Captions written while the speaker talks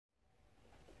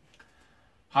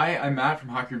Hi, I'm Matt from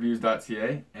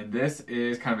HockeyReviews.ca, and this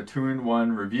is kind of a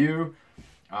two-in-one review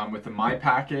with the My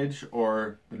Package,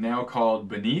 or the now called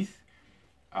Beneath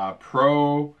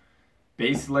Pro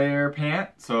base layer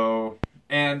pant,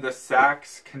 and the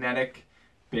Saxx Kinetic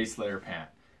base layer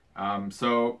pant.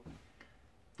 So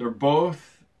they're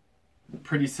both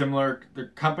pretty similar. The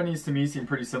companies to me seem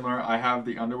pretty similar. I have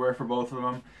the underwear for both of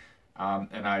them.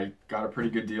 And I got a pretty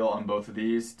good deal on both of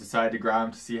these. Decided to grab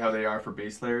them to see how they are for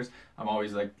base layers. I'm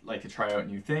always like to try out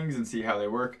new things and see how they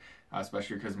work,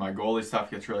 especially because my goalie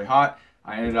stuff gets really hot.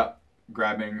 I ended up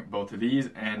grabbing both of these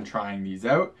and trying these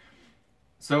out.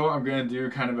 So I'm going to do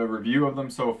kind of a review of them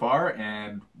so far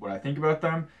and what I think about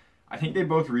them. I think they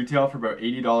both retail for about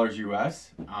 $80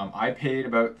 US. I paid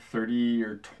about 30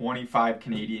 or 25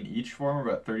 Canadian each for them,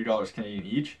 about $30 Canadian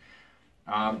each.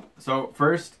 So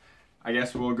first, I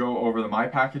guess we'll go over the My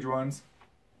Package ones.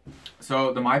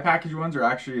 So the My Package ones are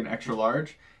actually an extra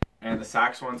large, and the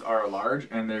Saxx ones are a large,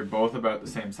 and they're both about the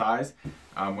same size.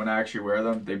 When I actually wear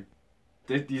them,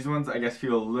 these ones I guess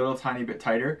feel a little tiny bit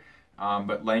tighter,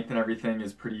 but length and everything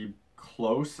is pretty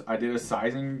close. I did a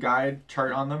sizing guide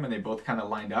chart on them, and they both kind of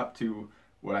lined up to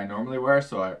what I normally wear,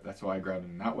 so that's why I grabbed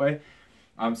them that way.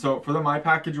 So for the My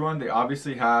Package one, they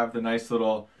obviously have the nice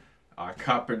little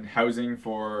cup and housing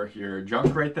for your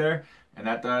junk right there, and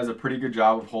that does a pretty good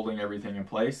job of holding everything in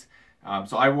place.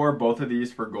 So I wore both of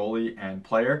these for goalie and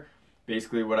player.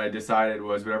 Basically what I decided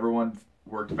was whatever one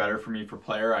worked better for me for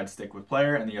player, I'd stick with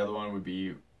player, and the other one would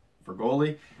be for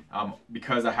goalie.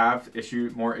 Because I have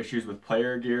more issues with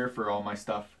player gear for all my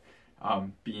stuff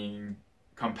being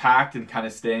compact and kind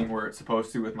of staying where it's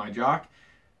supposed to with my jock.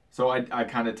 So I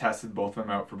kind of tested both of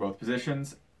them out for both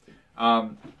positions.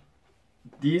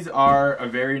 These are a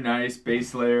very nice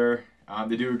base layer.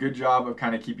 They do a good job of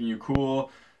kind of keeping you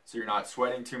cool, so you're not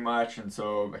sweating too much, and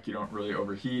so like you don't really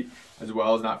overheat, as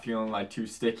well as not feeling like too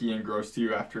sticky and gross to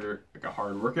you after like a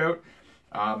hard workout.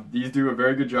 These do a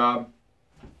very good job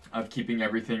of keeping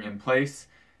everything in place.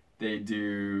 They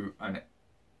do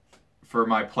for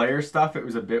my player stuff, it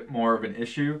was a bit more of an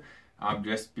issue,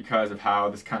 just because of how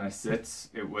this kind of sits.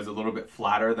 It was a little bit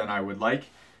flatter than I would like.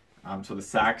 So the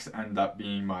Saxx ended up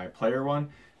being my player one.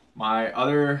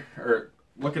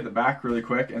 Look at the back really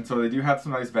quick, and so they do have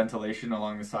some nice ventilation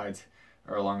along the sides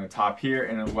or along the top here,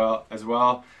 and as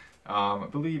well, I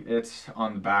believe it's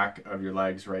on the back of your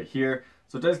legs right here.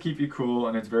 So it does keep you cool,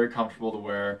 and it's very comfortable to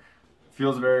wear.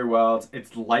 Feels very well.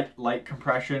 It's light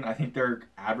compression. I think they're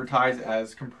advertised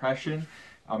as compression.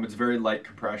 It's very light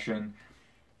compression.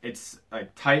 It's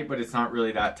like tight, but it's not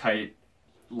really that tight.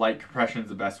 Light compression is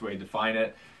the best way to define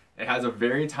it. It has a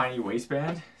very tiny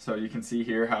waistband, so you can see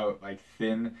here how like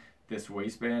thin this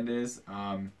waistband is.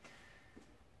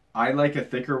 I like a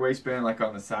thicker waistband like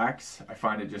on the Saxx. I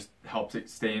find it just helps it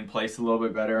stay in place a little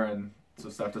bit better, and so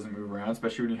stuff doesn't move around,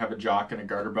 especially when you have a jock and a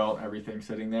garter belt and everything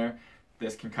sitting there.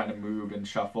 This can kind of move and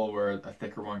shuffle, where a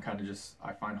thicker one kind of just,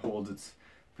 I find, holds its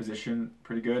position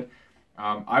pretty good.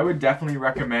 I would definitely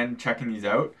recommend checking these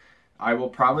out. I will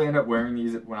probably end up wearing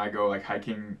these when I go like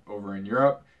hiking over in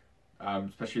Europe.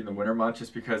 Especially in the winter months,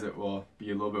 just because it will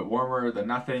be a little bit warmer than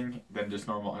just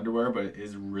normal underwear, but it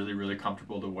is really, really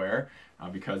comfortable to wear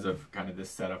because of kind of this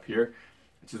setup here,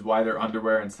 which is why their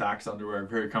underwear and Saxx underwear are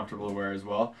very comfortable to wear as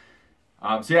well.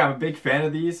 So yeah, I'm a big fan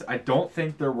of these. I don't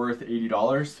think they're worth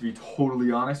 $80, to be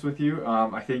totally honest with you.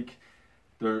 I think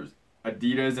there's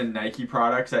Adidas and Nike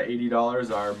products at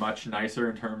 $80 are much nicer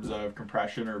in terms of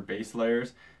compression or base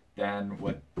layers than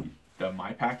what the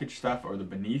My Package stuff or the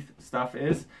Beneath stuff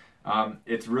is.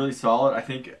 It's really solid. I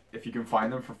think if you can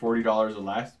find them for $40 or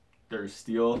less, they're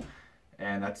steal,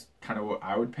 and that's kind of what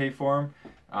I would pay for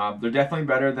them. They're definitely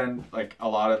better than like a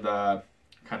lot of the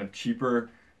kind of cheaper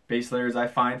base layers I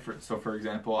find. So for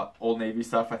example, Old Navy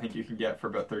stuff I think you can get for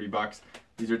about 30 bucks.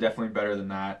 These are definitely better than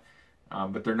that,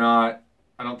 but they're not.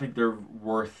 I don't think they're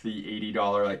worth the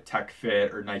 $80 like Tech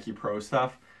Fit or Nike Pro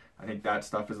stuff. I think that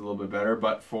stuff is a little bit better,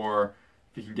 but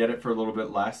if you can get it for a little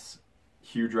bit less,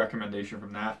 huge recommendation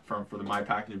for the My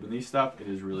Package Beneath stuff. It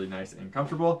is really nice and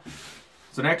comfortable.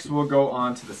 So next we'll go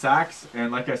on to the Saxx,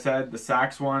 and like I said, the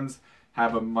Saxx ones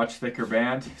have a much thicker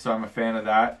band, so I'm a fan of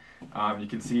that. You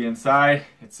can see inside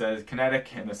it says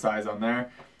Kinetic and the size on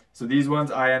there. So these ones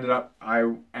I end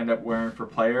up wearing for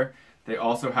player. They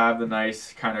also have the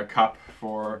nice kind of cup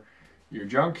for your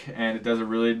junk, and it does a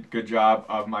really good job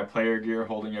of my player gear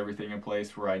holding everything in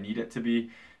place where I need it to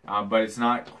be, but it's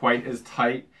not quite as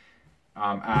tight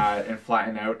and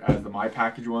flatten out as the My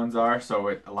Package ones are, so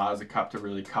it allows the cup to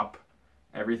really cup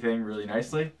everything really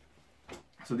nicely.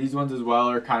 So these ones as well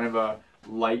are kind of a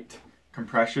light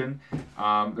compression.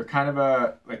 They're kind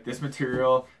of like this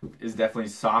material is definitely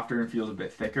softer and feels a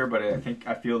bit thicker, but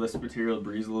I feel this material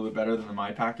breathes a little bit better than the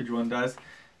My Package one does.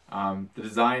 The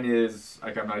design is,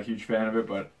 like, I'm not a huge fan of it,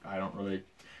 but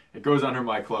it goes under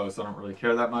my clothes, so I don't really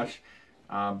care that much.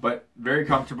 But very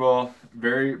comfortable,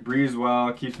 breathes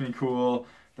well, keeps me cool,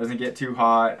 doesn't get too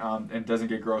hot, and doesn't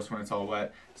get gross when it's all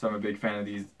wet. So I'm a big fan of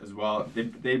these as well.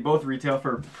 They both retail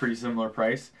for a pretty similar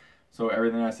price. So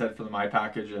everything I said for the My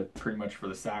Package, pretty much for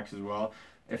the Saxx as well.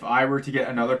 If I were to get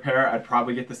another pair, I'd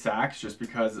probably get the Saxx just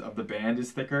because of the band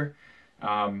is thicker.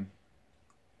 And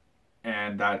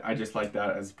that I just like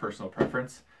that as personal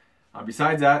preference.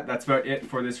 Besides that, that's about it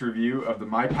for this review of the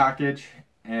My Package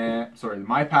and the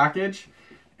My Package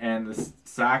and the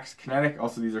Saxx Kinetic.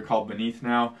 Also, these are called Beneath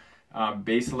now.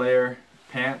 Base layer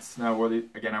pants. Now,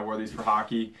 I wore these for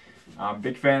hockey.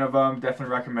 Big fan of them.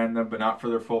 Definitely recommend them, but not for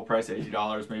their full price at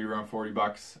 $80, maybe around 40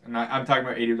 bucks. And I'm talking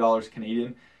about $80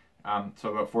 Canadian. So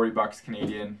about 40 bucks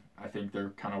Canadian. I think they're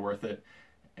kind of worth it,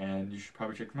 and you should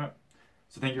probably check them out.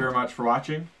 So thank you very much for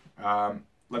watching.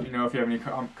 Let me know if you have any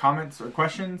comments or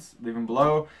questions. Leave them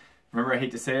below. Remember, I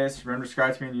hate to say this. Remember to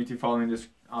subscribe to me on YouTube. Follow me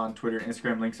on Twitter and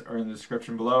Instagram. Links are in the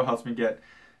description below. Helps me get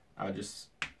just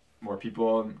more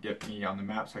people and get me on the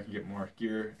map so I can get more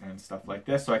gear and stuff like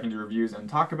this, so I can do reviews and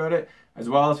talk about it. As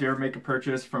well as if you ever make a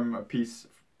purchase from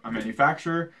a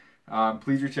manufacturer,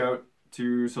 please reach out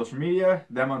to social media.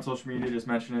 Them on social media, just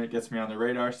mention it. It gets me on the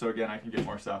radar, so again, I can get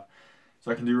more stuff.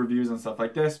 So I can do reviews and stuff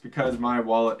like this because my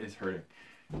wallet is hurting.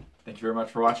 Thank you very much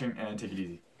for watching, and take it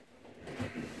easy.